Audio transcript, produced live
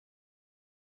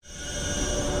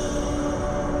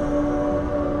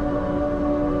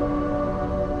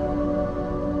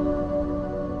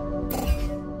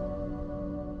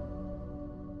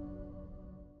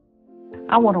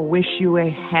I want to wish you a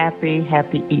happy,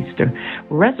 happy Easter.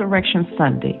 Resurrection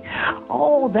Sunday.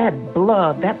 Oh, that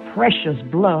blood, that precious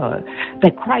blood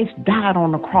that Christ died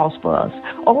on the cross for us.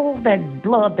 Oh, that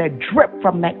blood that dripped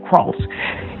from that cross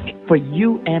for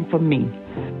you and for me.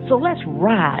 So let's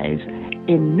rise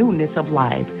in newness of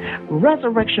life.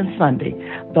 Resurrection Sunday,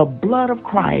 the blood of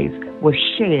Christ was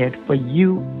shed for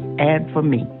you and for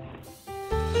me.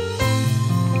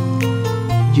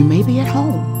 You may be at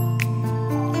home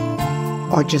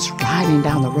or just riding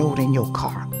down the road in your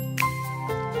car.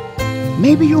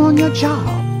 Maybe you're on your job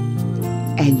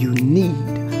and you need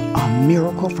a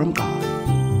miracle from God.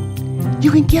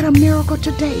 You can get a miracle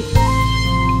today.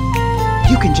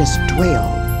 You can just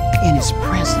dwell in His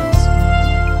presence.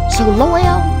 So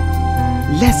Loyal,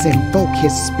 let's invoke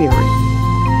His Spirit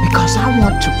because I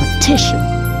want to petition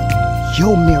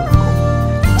your miracle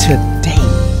today.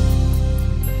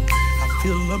 I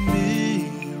feel a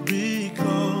miracle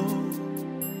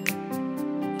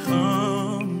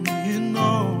coming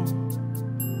on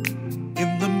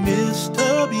in the midst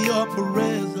of your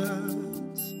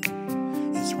presence.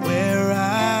 It's where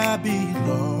I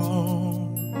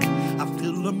belong. I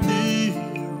feel a miracle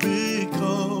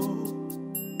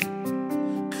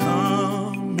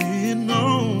coming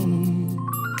on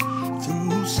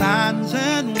through signs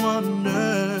and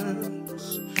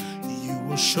wonders. You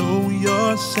will show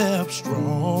yourself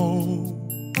strong.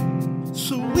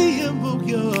 So we invoke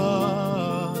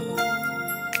your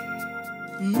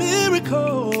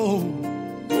miracle.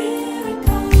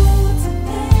 Miracle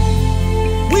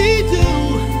today. We do.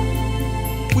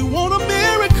 We want a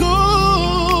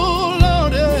miracle,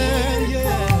 Lord.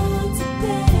 Yeah.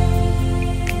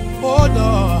 Oh,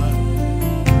 Lord.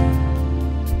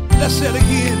 Let's say it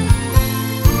again.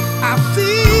 I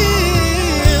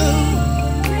feel.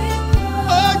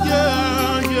 Oh,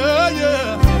 yeah, yeah, yeah.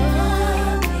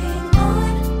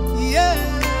 Yeah.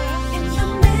 In the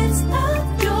midst of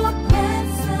your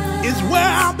presence. It's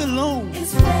where I belong.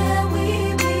 It's where we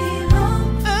belong.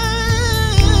 I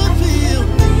feel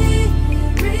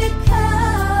Miracle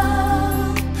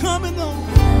coming on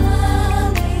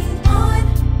coming on.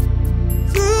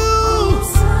 through.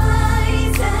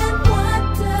 Signs and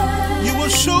wonders. You will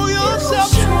show yourself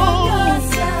Show strong.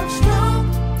 yourself strong.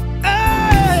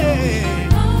 Hey.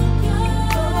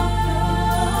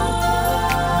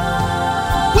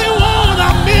 We want a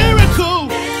miracle.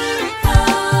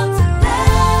 Miracle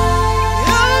today.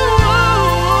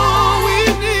 Oh, we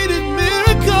need a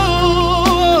miracle,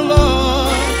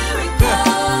 Lord.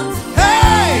 Miracle today.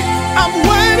 Hey, I'm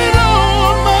waiting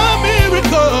on my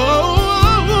miracle.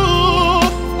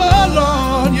 Oh,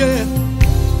 Lord, yeah.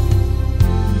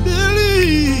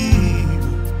 Believe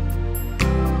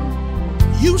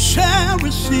you shall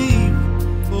receive.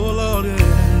 Oh, Lord, yeah.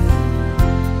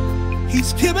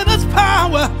 He's given us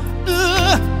power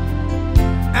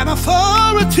and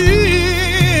authority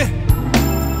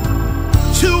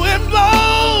to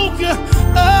invoke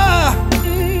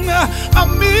a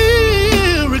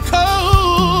miracle.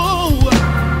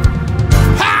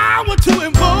 Power to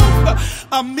invoke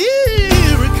a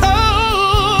miracle.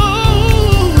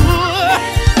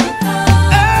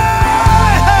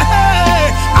 Hey,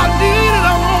 I need it,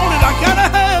 I want it, I gotta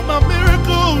have my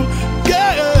miracle.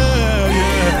 Yeah,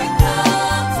 yeah.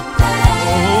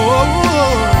 Oh,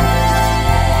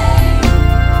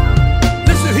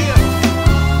 listen here.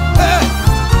 Hey,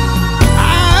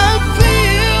 I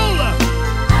feel,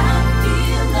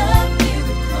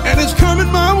 and it's coming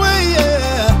my way.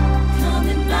 Yeah,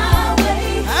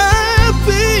 I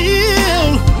feel.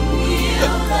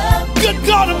 Good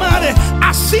God Almighty,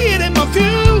 I see it in my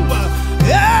view.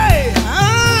 Hey,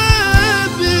 I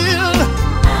feel,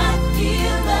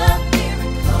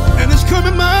 and it's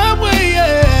coming my way.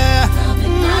 Yeah,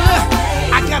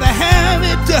 I gotta have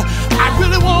it. I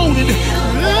really want it.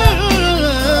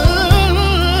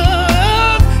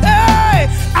 Hey,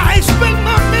 I expect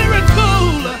my miracle.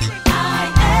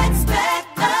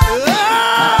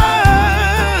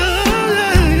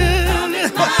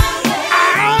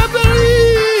 I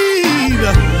believe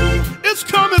it's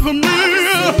coming from me.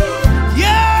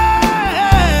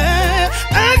 Yeah,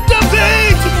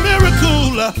 activate the miracle.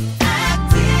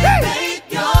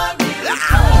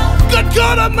 Good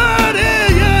God Almighty,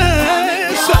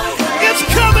 yes, it's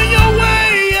coming your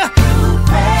way,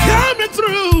 coming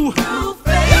through.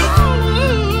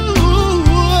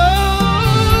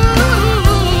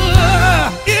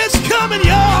 It's coming,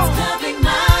 y'all.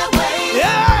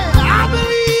 Yeah, I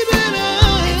believe it.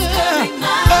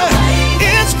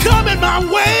 It's coming my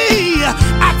way.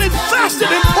 I've been fasting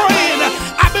and praying.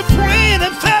 I've been praying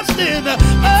and fasting.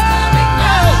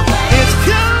 It's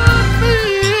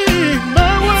coming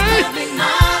my way.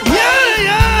 Yeah.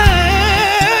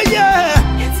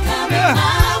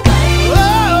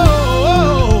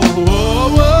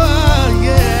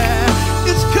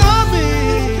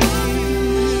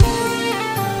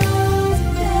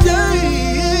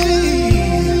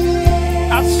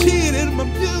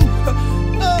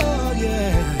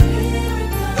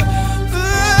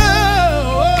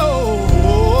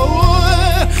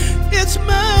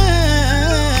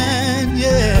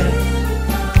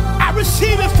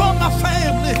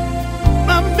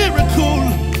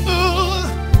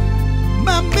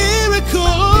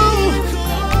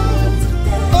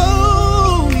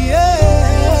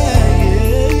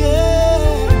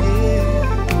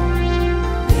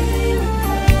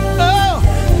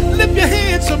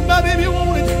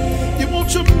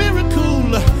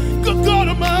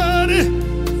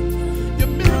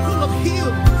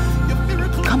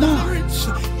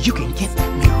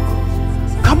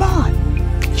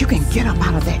 get up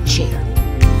out of that chair.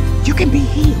 You can be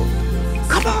healed.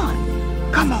 Come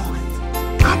on. Come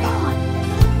on. Come on.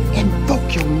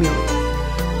 Invoke your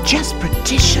miracle. Just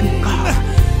petition God.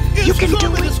 You can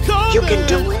do it. You can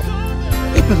do it.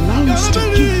 It belongs to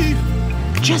you.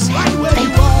 Just have faith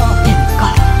in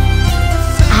God.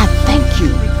 I thank you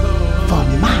for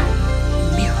my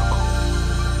miracle.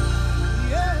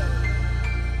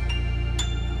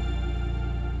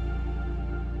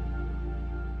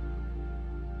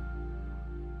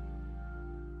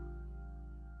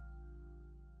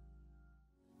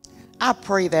 I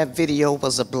pray that video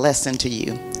was a blessing to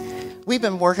you. We've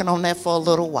been working on that for a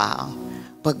little while,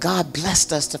 but God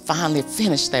blessed us to finally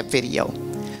finish that video.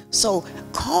 So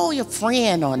call your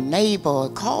friend or neighbor, or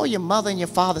call your mother and your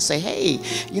father, say, hey,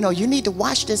 you need to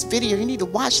watch this video. You need to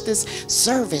watch this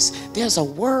service. There's a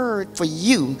word for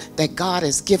you that God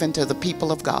has given to the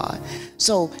people of God.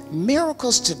 So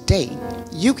miracles today,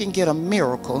 you can get a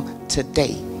miracle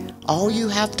today. All you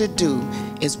have to do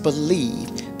is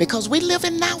believe, because we live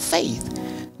in now faith.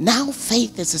 Now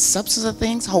faith is the substance of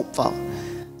things hoped for,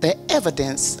 the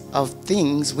evidence of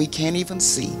things we can't even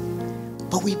see.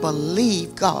 But we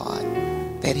believe God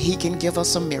that he can give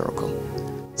us a miracle.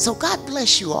 So God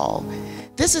bless you all.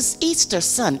 This is Easter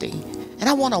Sunday, and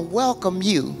I want to welcome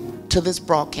you to this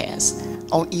broadcast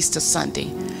on Easter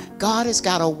Sunday. God has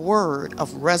got a word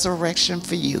of resurrection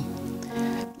for you.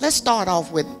 Let's start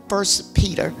off with 1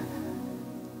 Peter,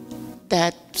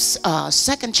 that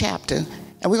second chapter,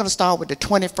 and we're going to start with the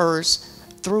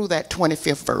 21st through that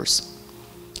 25th verse.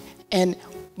 And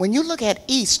when you look at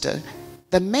Easter,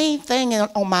 the main thing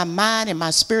on my mind and my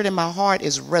spirit and my heart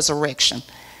is resurrection.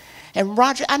 And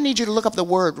Roger, I need you to look up the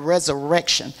word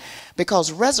resurrection,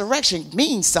 because resurrection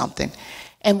means something.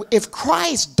 And if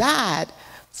Christ died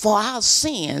for our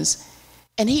sins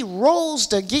and he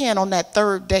rose again on that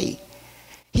third day,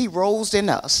 he rose in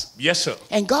us. Yes, sir.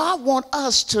 And God wants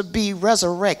us to be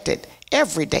resurrected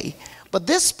every day. But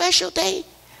this special day,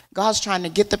 God's trying to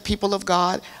get the people of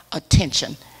God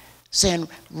attention, saying,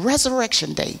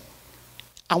 Resurrection Day,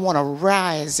 I want to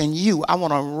rise in you. I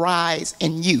want to rise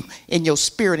in you, in your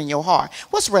spirit, in your heart.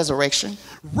 What's resurrection?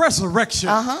 Resurrection.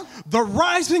 The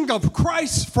rising of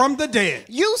Christ from the dead.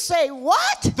 You say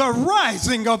what? The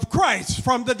rising of Christ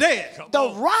from the dead.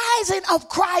 The rising of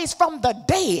Christ from the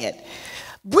dead.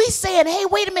 We saying, hey,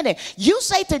 wait a minute. You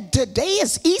say today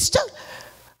is Easter?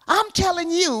 I'm telling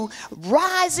you,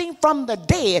 rising from the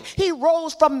dead. He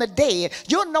rose from the dead.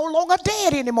 You're no longer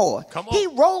dead anymore. Come on. He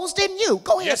rose in you.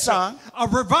 Go ahead, Yes, sir. son. A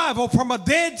revival from a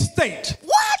dead state.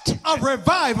 What? A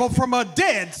revival from a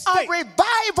dead state. A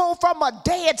revival from a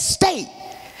dead state.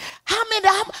 How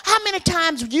many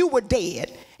times you were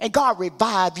dead and God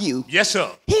revived you? Yes,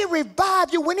 sir. He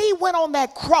revived you when he went on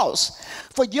that cross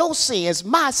for your sins,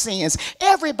 my sins,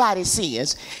 everybody's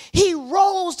sins. He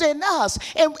rose in us,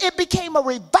 and it became a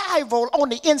revival on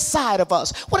the inside of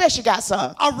us. What else you got,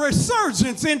 son? A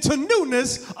resurgence into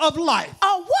newness of life.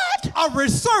 A what? A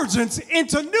resurgence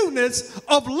into newness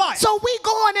of life. So we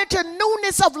going into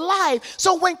newness of life.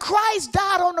 So when Christ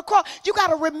died on the cross, you got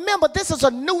to remember this is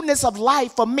a newness of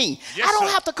life for me. Yes, I don't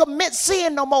sir. have to commit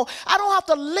sin no more. I don't have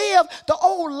to live the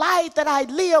old life that I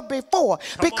lived before,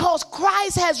 because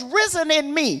Christ has risen in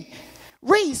me.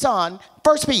 Read, son,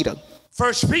 1 Peter.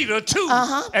 1 Peter 2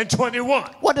 and 21.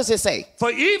 What does it say? For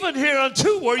even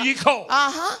hereunto were ye called,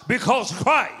 because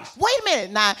Christ. Wait a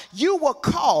minute now. You were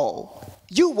called.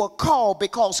 You were called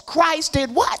because Christ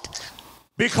did what?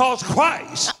 Because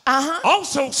Christ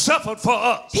also suffered for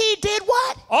us. He did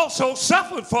what? Also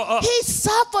suffered for us. He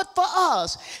suffered for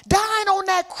us, dying on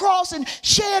that cross and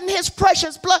shedding his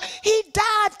precious blood. He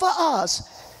died for us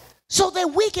so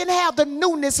that we can have the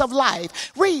newness of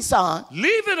life. Read, son.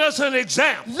 Leaving us an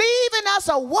example. Leaving us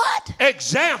a what?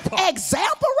 Example.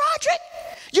 Example, Roderick?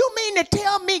 You mean to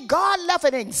tell me God left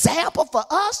an example for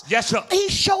us? Yes, sir. He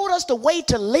showed us the way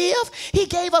to live. He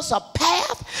gave us a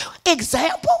path.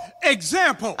 Example?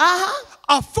 Example.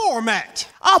 A format.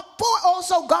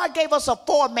 Also, God gave us a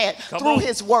format through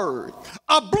his word.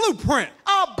 A blueprint.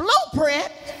 A blueprint.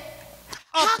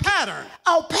 A pattern.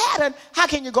 A pattern. How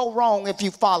can you go wrong if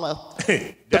you follow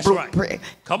That's the right. blueprint?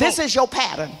 Come This on. is your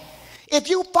pattern. If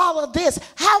you follow this,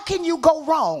 how can you go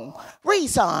wrong? Read,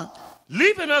 son.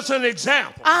 Leaving us an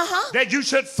example that you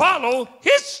should follow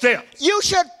his steps. You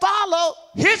should follow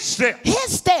His steps.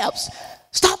 his steps.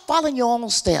 Stop following your own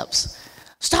steps.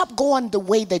 Stop going the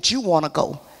way that you want to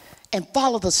go and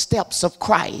follow the steps of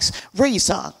Christ. Read,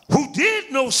 son. Who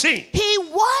did no sin. He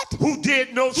what? Who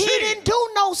did no He sin. didn't do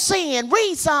no sin.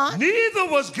 Read, son. Neither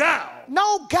was guile.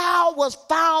 No guile was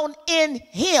found in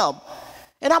him.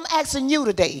 And I'm asking you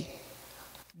today,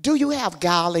 do you have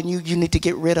guile in you need to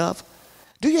get rid of?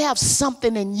 Do you have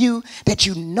something in you that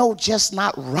you know just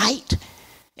not right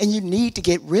and you need to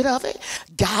get rid of it?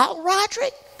 Guile,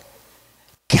 Roderick?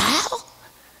 Guile?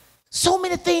 So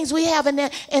many things we have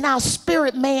in our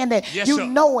spirit, man, that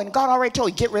know, and God already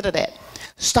told you, get rid of that.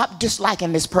 Stop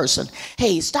disliking this person.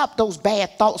 Hey, stop those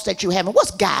bad thoughts that you're having.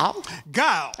 What's guile?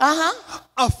 Guile. Uh-huh.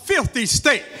 A filthy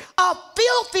state. A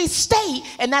filthy state.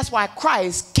 And that's why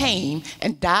Christ came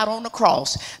and died on the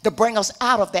cross to bring us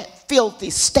out of that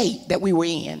filthy state that we were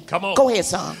in. Come on. Go ahead,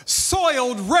 son.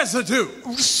 Soiled residue.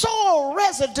 Soil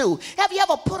residue. Have you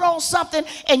ever put on something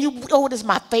and you, oh, this is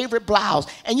my favorite blouse,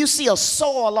 and you see a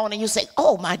soil on it and you say,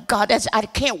 oh my God, I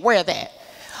can't wear that.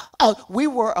 We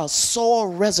were a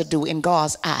soil residue in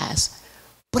God's eyes.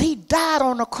 But he died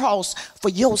on the cross for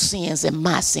your sins and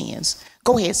my sins.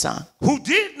 Go ahead, son. Who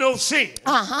did no sin.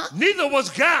 Neither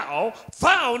was guile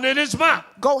found in his mouth.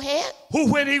 Go ahead.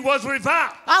 Who, when he was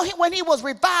reviled. When he was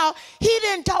reviled, he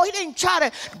didn't try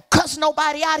to cuss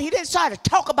nobody out. He didn't try to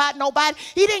talk about nobody.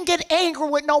 He didn't get angry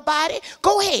with nobody.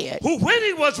 Go ahead. Who, when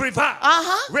he was reviled,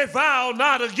 reviled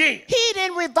not again. He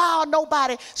didn't revile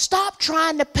nobody. Stop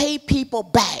trying to pay people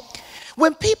back.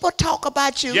 When people talk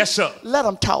about you, yes, sir, let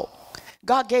them talk.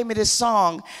 God gave me this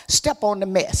song, Step on the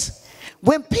Mess.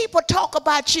 When people talk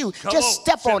about you,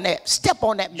 step on that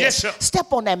mess. Yes, sir.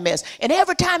 Step on that mess. And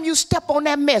every time you step on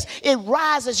that mess, it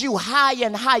rises you higher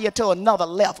and higher to another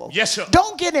level. Yes, sir.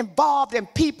 Don't get involved in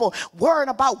people worrying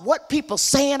about what people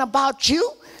saying about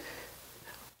you.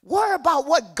 Worry about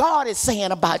what God is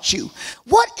saying about you.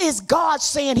 What is God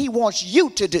saying he wants you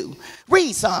to do?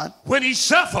 Read, son. When he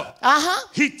suffered,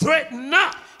 he threatened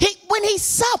not. When he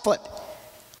suffered,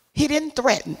 he didn't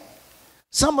threaten.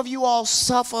 Some of you all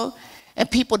suffer and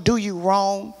people do you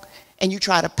wrong and you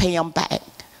try to pay them back.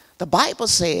 The Bible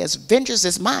says, vengeance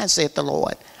is mine, saith the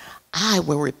Lord. I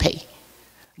will repay.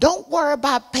 Don't worry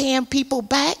about paying people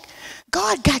back.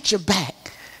 God got your back.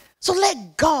 So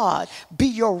let God be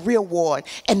your reward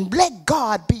and let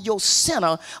God be your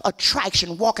center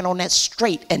attraction walking on that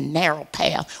straight and narrow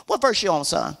path. What verse you on,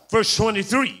 son? Verse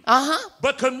 23.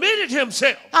 But committed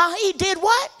himself. He did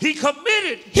what? He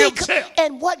committed himself.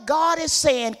 And what God is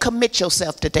saying, commit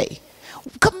yourself today.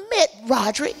 Commit,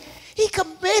 Roderick. He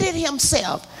committed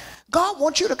himself. God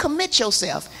wants you to commit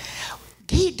yourself.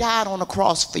 He died on the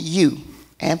cross for you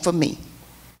and for me.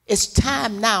 It's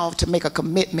time now to make a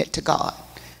commitment to God.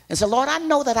 And say, Lord, I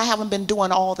know that I haven't been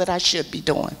doing all that I should be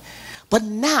doing. But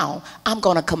now I'm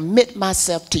going to commit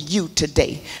myself to you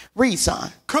today. Read,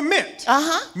 son. Commit.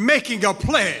 Making a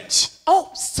pledge. Oh,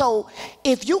 so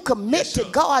if you commit to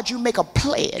God, you make a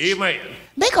pledge. Amen.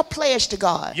 Make a pledge to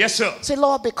God. Yes, sir. Say,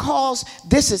 Lord, because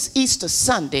this is Easter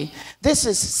Sunday, this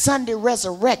is Sunday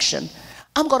resurrection,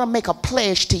 I'm going to make a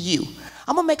pledge to you.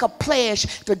 I'm going to make a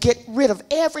pledge to get rid of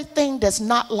everything that's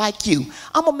not like you.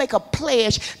 I'm going to make a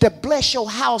pledge to bless your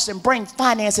house and bring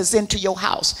finances into your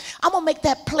house. I'm going to make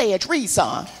that pledge. Read,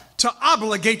 son. To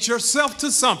obligate yourself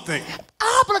to something.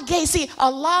 Obligate. See,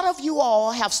 a lot of you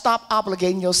all have stopped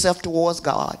obligating yourself towards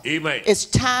God. Amen. It's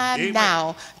time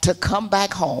now to come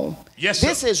back home. Yes, sir.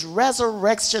 This is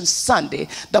Resurrection Sunday,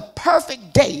 the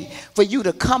perfect day for you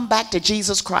to come back to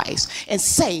Jesus Christ and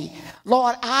say,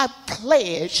 Lord, I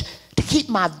pledge to keep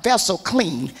my vessel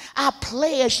clean. I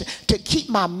pledge to keep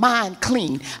my mind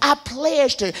clean. I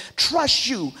pledge to trust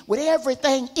you with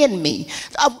everything in me.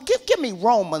 Give me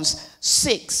Romans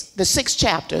 6, the 6th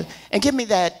chapter, and give me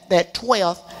that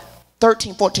 12th,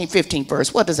 13, 14, 15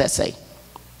 verse. What does that say?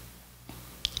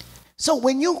 So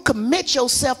when you commit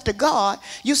yourself to God,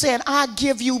 you're saying, I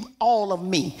give you all of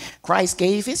me. Christ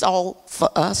gave his all for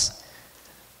us.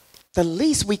 The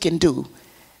least we can do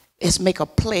is make a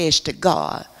pledge to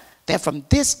God that from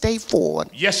this day forward,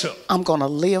 yes, sir, I'm going to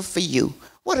live for you.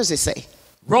 What does it say?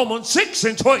 Romans 6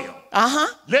 and 12.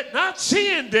 Let not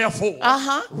sin, therefore,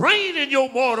 reign in your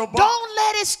mortal body. Don't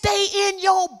let it stay in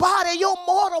your body, your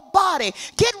mortal body.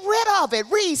 Get rid of it.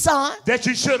 Read, son. That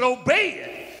you should obey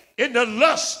it in the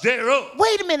lust thereof.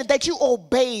 Wait a minute, that you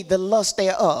obey the lust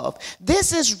thereof.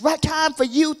 This is time for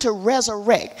you to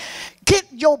resurrect. Get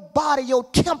your body, your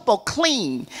temple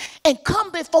clean and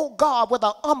come before God with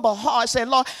an humble heart saying,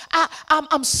 Lord,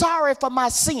 I'm sorry for my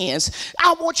sins.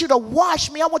 I want you to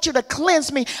wash me. I want you to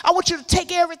cleanse me. I want you to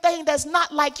take everything that's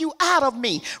not like you out of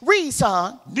me. Read,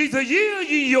 son. Neither yield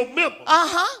ye your members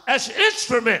as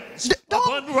instruments of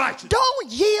unrighteousness.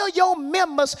 Don't yield your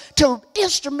members to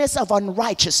instruments of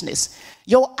unrighteousness.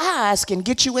 Your eyes can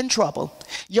get you in trouble.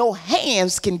 Your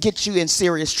hands can get you in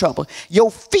serious trouble.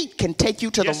 Your feet can take you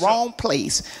to the wrong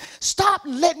place. Stop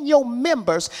letting your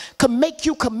members make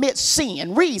you commit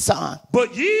sin. Read, son.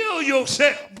 But yield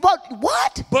yourself. But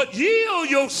what? But yield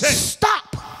yourself.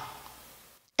 Stop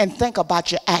and think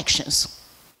about your actions.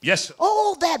 Yes, sir.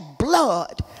 Oh, that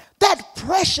blood, that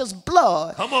precious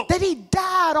blood Come on. that he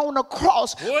died on the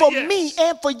cross Oh, for yes. me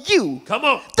and for you. Come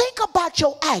on. Think about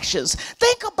your actions.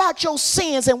 Think about your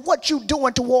sins and what you're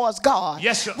doing towards God.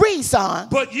 Yes, sir. Read, son.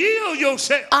 But yield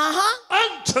yourself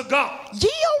unto God.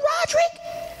 Yield, Roderick.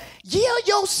 Yield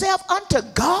yourself unto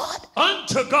God.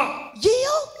 Unto God.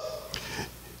 Yield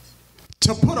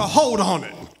To put a hold on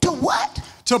it. to what?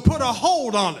 To put a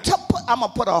hold on it. I'm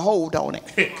going to put a hold on it.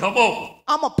 Hey, come on.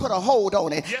 I'm going to put a hold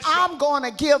on it. Yes, sir. I'm going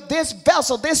to give this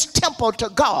vessel, this temple to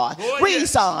God. Oh, Read,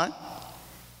 yes. son.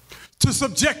 To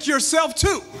subject yourself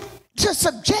to. To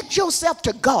subject yourself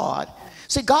to God.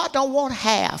 See, God don't want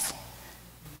half.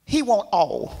 He want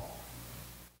all.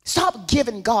 Stop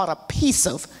giving God a piece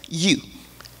of you.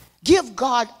 Give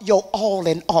God your all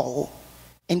in all.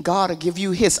 And God will give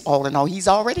you his all in all. He's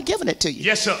already given it to you.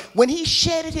 Yes, sir. When he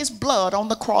shedded his blood on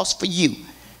the cross for you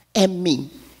and me,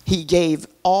 he gave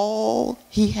all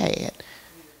he had,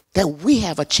 that we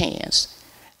have a chance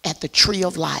at the tree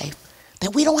of life,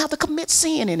 that we don't have to commit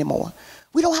sin anymore.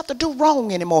 We don't have to do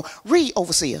wrong anymore. Read,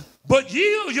 overseer. But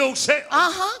yield yourself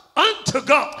unto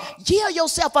God. Yield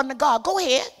yourself unto God. Go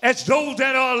ahead. As those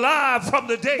that are alive from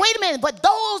the dead. Wait a minute. But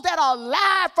those that are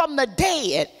alive from the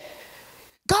dead,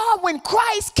 God, when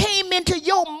Christ came into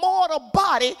your mortal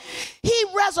body, he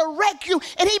resurrected you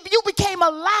and you became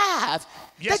alive.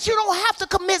 Yes, that you don't have to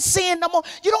commit sin no more.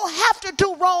 You don't have to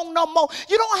do wrong no more.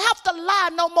 You don't have to lie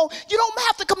no more. You don't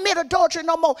have to commit adultery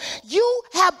no more. You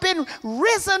have been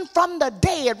risen from the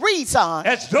dead. Read, son.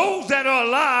 As those that are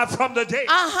alive from the dead.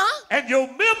 And your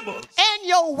members. And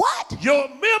your what? Your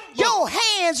members. Your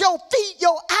hands, your feet,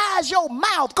 your eyes, your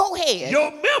mouth. Go ahead.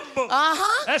 Your members.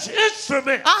 As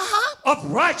instruments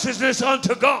of righteousness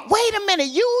unto God. Wait a minute.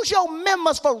 Use your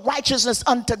members for righteousness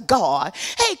unto God.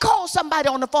 Hey, call somebody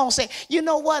on the phone and say, you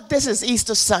know what? This is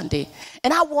Easter Sunday.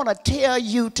 And I want to tell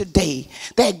you today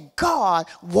that God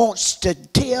wants to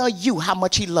tell you how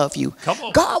much he loves you. Come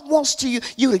on. God wants you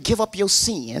to give up your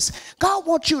sins. God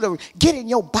wants you to get in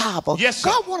your Bible. Yes, sir.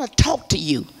 God wants to talk to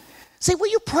you. Say, will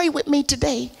you pray with me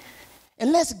today?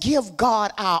 And let's give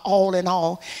God our all in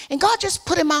all. And God just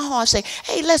put in my heart, say,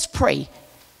 hey, let's pray.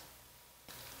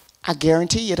 I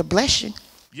guarantee you to bless you.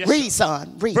 Yes, read, sir.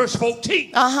 son. Read. Verse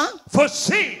 14. For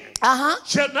sin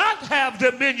shall not have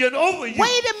dominion over you.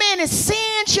 Wait a minute.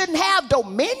 Sin shouldn't have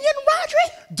dominion,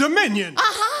 Roderick? Dominion.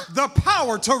 The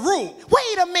power to rule.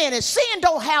 Wait a minute. Sin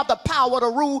don't have the power to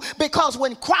rule, because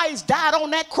when Christ died on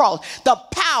that cross, the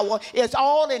power is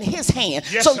all in his hand.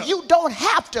 Yes, so sir. you don't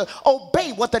have to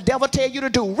obey what the devil tell you to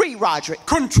do. Read, Roderick.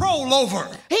 Control over.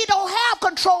 He don't have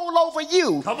control over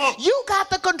you. Come on. You got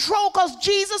the control because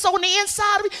Jesus on the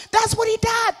inside of you, that's what he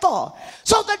died for.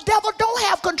 So the devil don't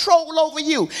have control over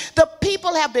you. The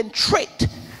people have been tricked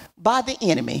by the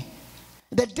enemy.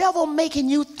 The devil making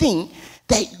you think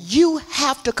that you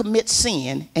have to commit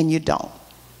sin, and you don't.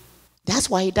 That's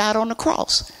why he died on the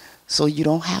cross, so you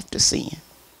don't have to sin.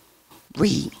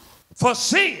 Read. For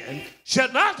sin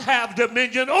shall not have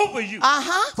dominion over you.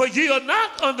 For ye are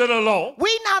not under the law.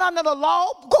 We not under the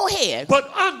law. Go ahead.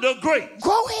 But under grace.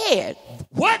 Go ahead.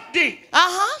 What then?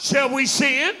 Shall we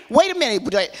sin? Wait a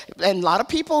minute. And a lot of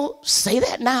people say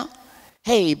that now.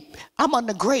 Hey, I'm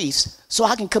under grace, so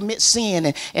I can commit sin.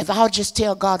 And if I'll just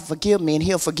tell God, forgive me, and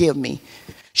he'll forgive me.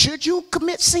 Should you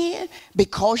commit sin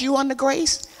because you're under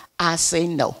grace? I say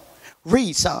no.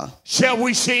 Read, son. Shall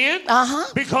we sin?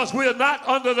 Because we are not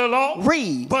under the law.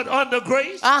 Read. But under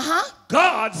grace.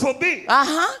 God forbid.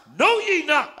 Know ye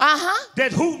not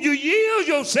that whom you yield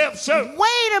yourself servants.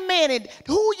 Wait a minute.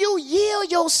 Who you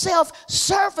yield yourself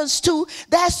servants to,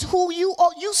 that's who you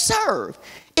serve.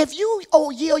 If you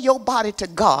yield your body to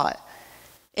God,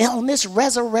 and on this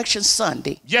Resurrection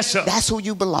Sunday, yes, sir, that's who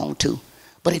you belong to.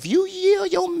 But if you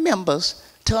yield your members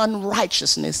to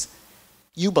unrighteousness,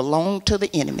 you belong to the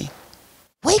enemy.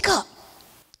 Wake up.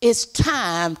 It's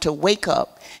time to wake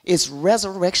up. It's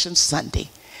Resurrection Sunday.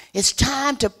 It's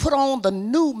time to put on the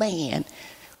new man,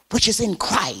 which is in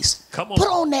Christ. Come on. Put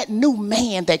on that new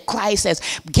man that Christ has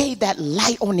gave that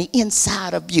light on the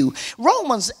inside of you.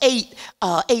 Romans 8,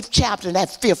 8th chapter, that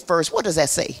 5th verse, what does that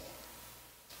say?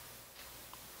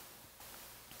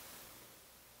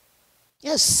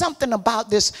 There's something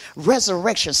about this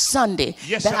Resurrection Sunday,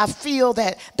 yes, that sir, I feel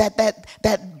that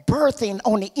birthing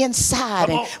on the inside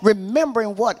and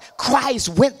remembering what Christ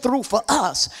went through for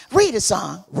us. Read it,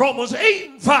 son. Romans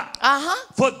 8:5.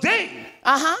 For they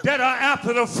that are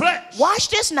after the flesh. Watch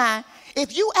this now.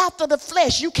 If you after the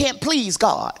flesh, you can't please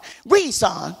God. Read,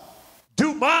 son.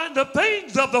 to mind the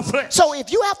things of the flesh. So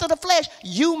if you after the flesh,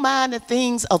 you mind the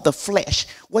things of the flesh.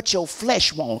 What your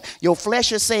flesh want. Your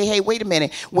flesh will say, hey, wait a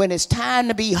minute. When it's time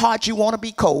to be hot, you want to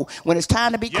be cold. When it's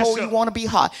time to be cold, sir. you want to be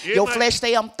hot. Amen. Your flesh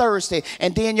say, I'm thirsty.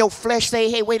 And then your flesh say,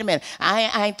 hey, wait a minute.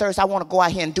 I ain't thirsty. I want to go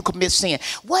out here and commit sin.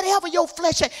 Whatever your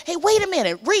flesh say, hey, wait a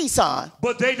minute. Read, son.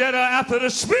 But they that are after the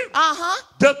Spirit, Uh-huh.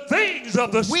 the things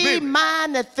of the We Spirit.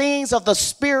 mind the things of the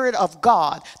Spirit of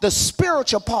God, the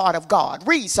spiritual part of God.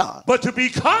 Read, son. But to be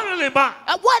carnally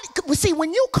minded. See,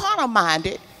 when you carnal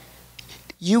minded,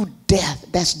 you death.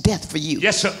 That's death for you.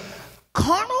 Yes, sir.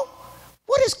 Carnal?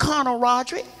 What is carnal,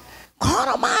 Roderick?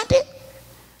 Carnal minded?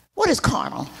 What is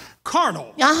carnal?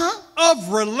 Carnal. Uh-huh. Of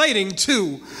relating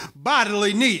to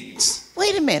bodily needs.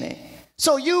 Wait a minute.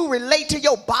 So you relate to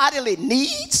your bodily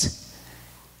needs?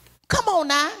 Come on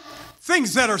now.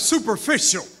 Things that are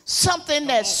superficial. Something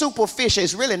that's superficial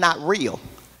is really not real.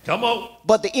 Come on.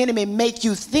 But the enemy make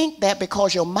you think that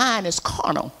because your mind is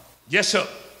carnal. Yes, sir.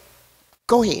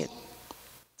 Go ahead.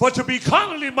 For to be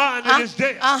carnally minded is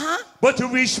death. Uh-huh. But to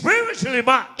be spiritually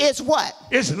minded It's what?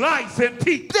 is life and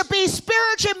peace. To be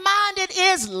spiritually minded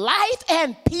is life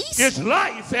and peace. It's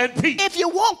life and peace. If you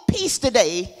want peace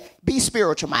today, be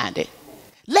spiritual minded.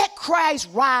 Let Christ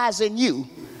rise in you.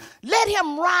 Let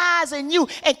him rise in you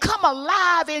and come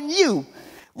alive in you.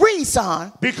 Read,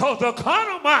 son. Because the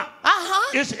carnal mind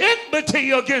is enmity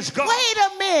against God. Wait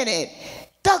a minute.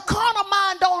 The carnal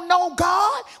mind don't know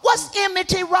God. What's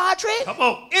enmity, Roderick? Come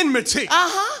on. Enmity.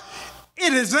 Uh-huh.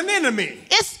 It is an enemy.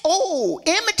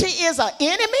 Enmity is an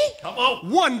enemy? Come on.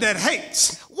 One that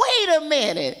hates. Wait a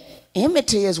minute.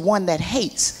 Enmity is one that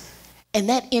hates. And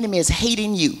that enemy is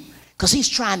hating you because he's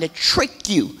trying to trick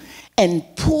you and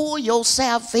pull your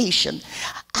salvation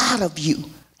out of you.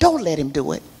 Don't let him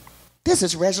do it. This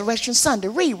is Resurrection Sunday.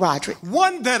 Read, Roderick.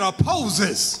 One that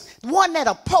opposes. One that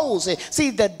opposes.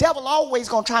 See, the devil always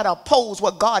going to try to oppose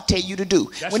what God tell you to do.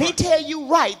 That's when right. he tell you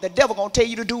right, the devil going to tell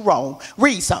you to do wrong.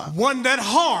 Read, son. One that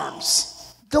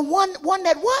harms. The one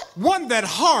that what? One that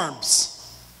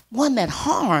harms. One that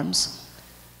harms.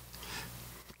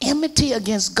 Enmity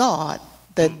against God.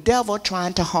 The devil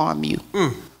trying to harm you.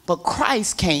 But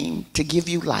Christ came to give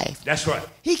you life. That's right.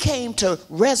 He came to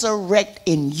resurrect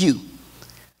in you.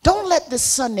 Don't let this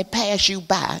Sunday pass you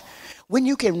by when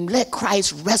you can let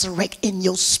Christ resurrect in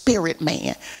your spirit,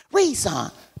 man. Read,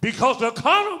 son. Because the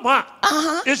carnal mind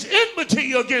is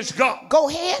enmity against God. Go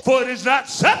ahead. For it is not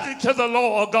subject to the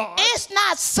law of God. It's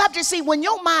not subject. See, when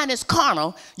your mind is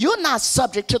carnal, you're not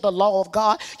subject to the law of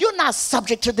God. You're not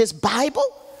subject to this Bible.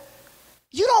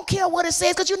 You don't care what it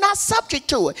says because you're not subject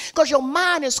to it because your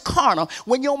mind is carnal.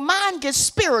 When your mind gets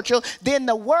spiritual, then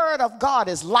the word of God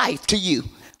is life to you.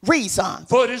 Read, son.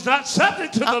 For it is not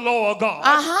subject to the law of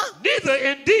God. Neither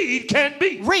indeed can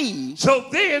be. Read. So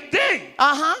then they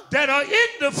that are in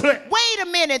the flesh. Wait a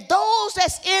minute. Those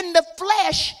that's in the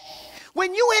flesh,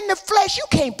 when you in the flesh, you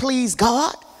can't please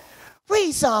God.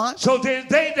 Read, son. So then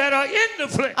they that are in the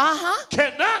flesh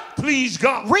cannot please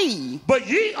God. Read. But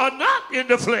ye are not in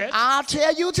the flesh. I'll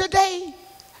tell you today,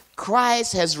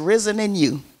 Christ has risen in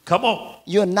you. Come on.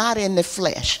 You're not in the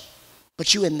flesh,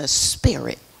 but you're in the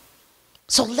spirit.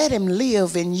 So let him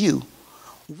live in you.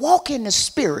 Walk in the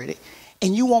spirit,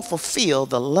 and you won't fulfill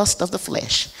the lust of the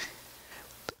flesh.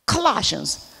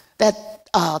 Colossians, that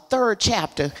 3rd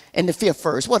chapter and the 5th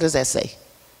verse, what does that say?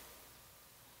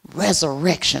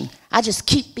 Resurrection. I just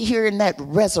keep hearing that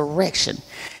resurrection.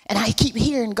 And I keep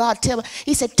hearing God tell me,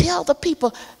 he said, tell the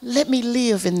people, let me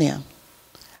live in them.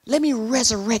 Let me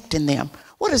resurrect in them.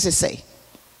 What does it say?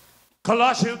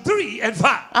 Colossians 3 and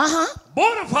 5.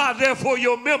 Mortify therefore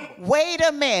your members. Wait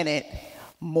a minute.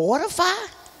 Mortify?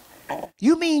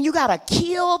 You mean you got to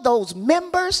kill those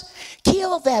members?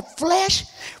 Kill that flesh?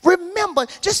 Remember,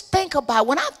 just think about,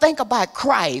 when I think about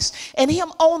Christ and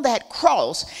him on that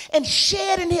cross and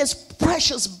shedding his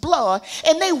precious blood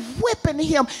and they whipping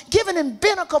him, giving him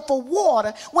vinegar for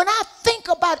water. When I think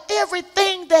about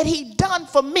everything that he done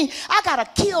for me, I got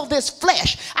to kill this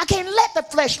flesh. I can't let the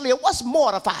flesh live. What's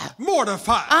mortify?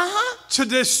 Mortify. To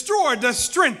destroy the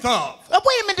strength of. Wait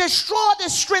a minute, destroy the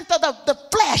strength of the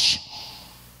flesh.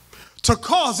 To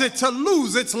cause it to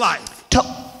lose its life. To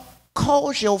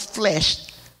cause your flesh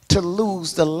to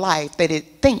lose the life that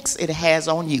it thinks it has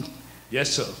on you.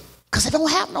 Yes, sir. Because it don't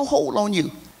have no hold on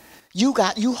you. You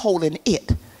holding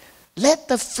it. Let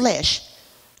the flesh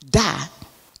die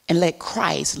and let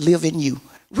Christ live in you.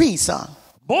 Read, son.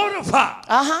 Mortify.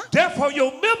 Therefore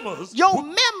your members. Your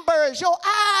members, your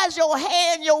eyes, your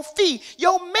hand, your feet,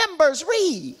 your members,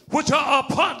 read. Which are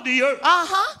upon the earth.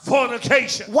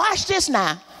 Fornication. Watch this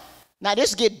now. Now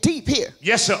this get deep here.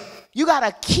 Yes, sir. You got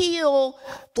to kill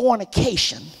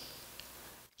fornication.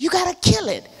 You got to kill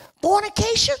it.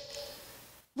 Fornication,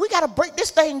 we got to break this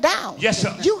thing down. Yes,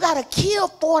 sir. You got to kill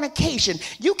fornication.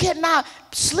 You cannot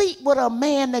sleep with a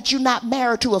man that you're not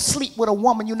married to, or sleep with a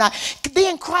woman you're not.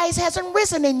 Then Christ hasn't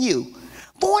risen in you.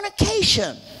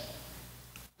 Fornication.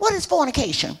 What is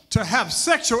fornication? To have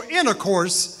sexual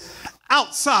intercourse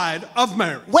outside of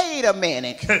marriage. Wait a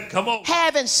minute. Come on.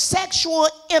 Having sexual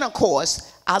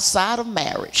intercourse outside of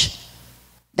marriage.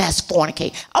 That's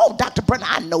fornicate. Oh, Dr. Brenda,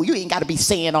 I know you ain't got to be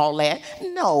saying all that.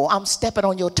 No, I'm stepping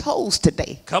on your toes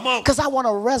today. Come on. Because I want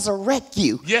to resurrect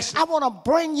you. Yes. I want to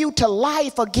bring you to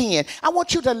life again. I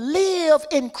want you to live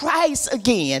in Christ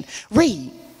again.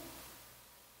 Read.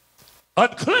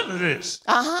 Uncleanness.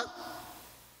 Uh-huh.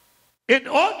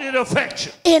 Inordinate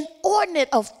affection. Inordinate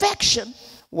affection.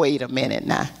 Wait a minute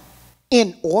now.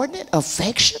 Inordinate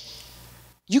affection?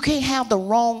 You can't have the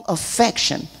wrong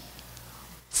affection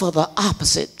for the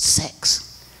opposite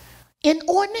sex.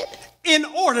 Inordinate?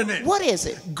 Inordinate. What is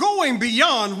it? Going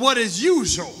beyond what is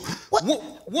usual. What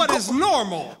Go- is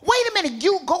normal. Wait a minute.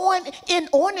 You going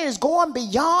inordinate is going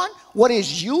beyond what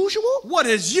is usual What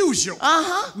is usual.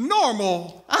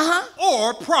 Normal.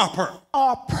 Or proper.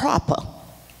 or proper.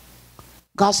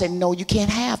 God said, no, you can't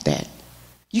have that.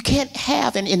 You can't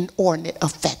have an inordinate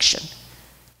affection.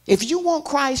 If you want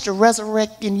Christ to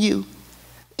resurrect in you,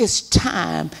 it's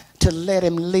time to let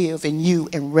him live in you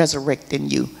and resurrect in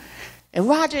you. And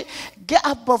Roger,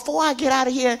 before I get out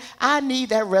of here, I need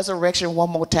that resurrection one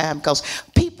more time, because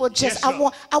people just,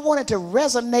 Yes, I want it to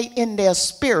resonate in their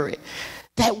spirit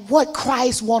that what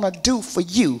Christ want to do for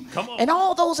you. Come on. And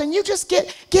all those, and you just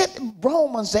get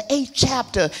Romans, the 8th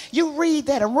chapter. You read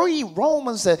that, and read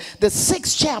Romans, the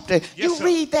 6th chapter. Yes, you sir.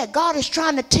 read that. God is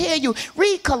trying to tell you.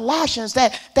 Read Colossians,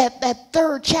 that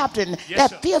 3rd chapter, and Yes,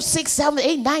 that sir. 5th, 6th, 7th,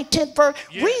 8th, 9th, 10th verse.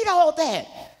 Yes. Read all that.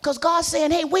 Because God's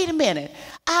saying, hey, wait a minute.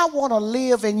 I want to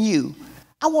live in you.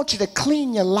 I want you to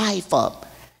clean your life up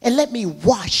and let me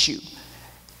wash you.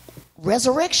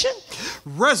 Resurrection?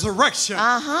 Resurrection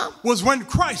was when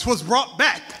Christ was brought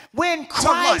back. When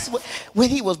Christ, when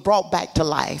he was brought back to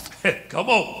life. Come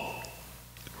on.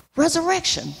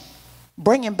 Resurrection.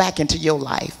 Bring him back into your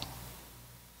life.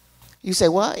 You say,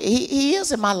 well, he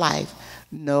is in my life.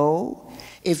 No.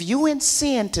 If you in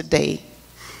sin today,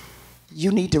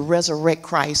 you need to resurrect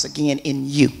Christ again in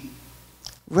you.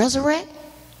 Resurrect?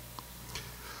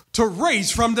 To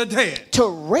raise from the dead. To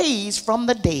raise from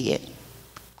the dead.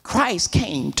 Christ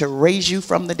came to raise you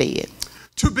from the dead.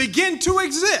 To begin to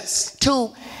exist.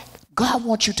 God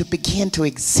wants you to begin to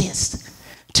exist.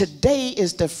 Today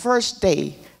is the first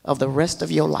day of the rest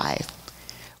of your life.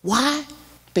 Why?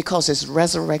 Because it's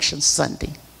Resurrection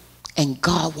Sunday, and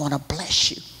God want to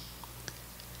bless you.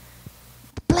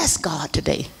 Bless God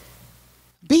today.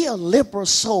 Be a liberal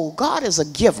soul. God is a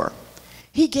giver.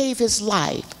 He gave his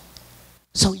life.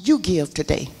 So you give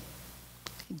today.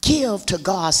 Give to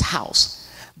God's house.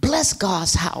 Bless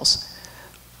God's house.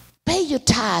 Pay your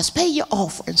tithes. Pay your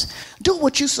offerings. Do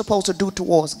what you're supposed to do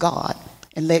towards God,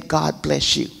 and let God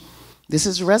bless you. This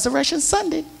is Resurrection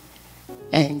Sunday,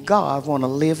 and God want to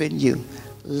live in you.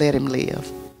 Let him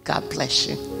live. God bless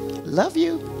you. Love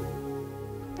you.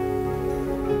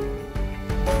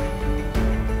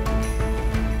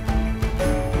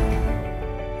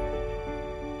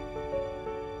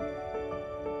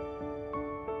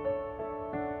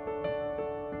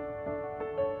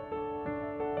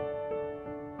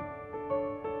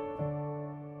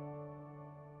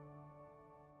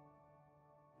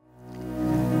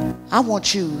 I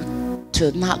want you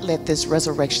to not let this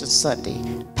Resurrection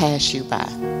Sunday pass you by.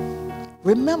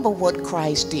 Remember what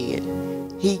Christ did.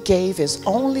 He gave his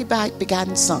only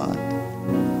begotten Son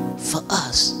for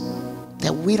us,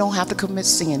 that we don't have to commit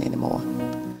sin anymore.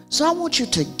 So I want you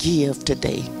to give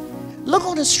today. Look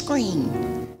on the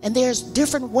screen, and there's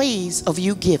different ways of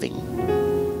you giving.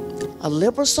 A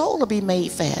liberal soul will be made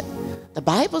fat. The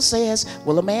Bible says,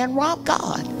 will a man rob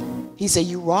God? He said,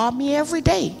 you rob me every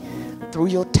day through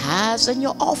your tithes and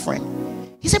your offering.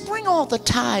 He said, bring all the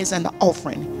tithes and the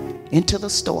offering into the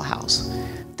storehouse,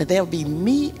 that there will be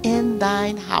meat in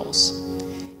thine house.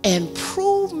 And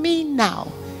prove me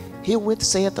now, herewith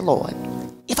saith the Lord,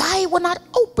 if I will not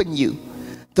open you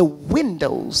the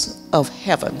windows of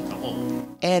heaven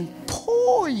and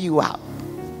pour you out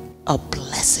a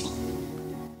blessing,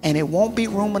 and it won't be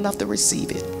room enough to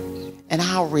receive it. And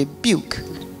I'll rebuke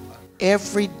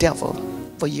every devil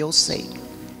for your sake.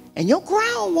 And your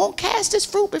ground won't cast its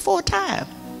fruit before time.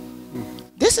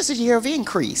 This is a year of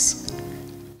increase.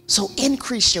 So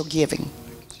increase your giving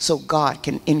so God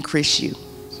can increase you.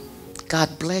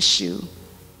 God bless you,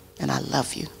 and I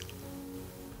love you.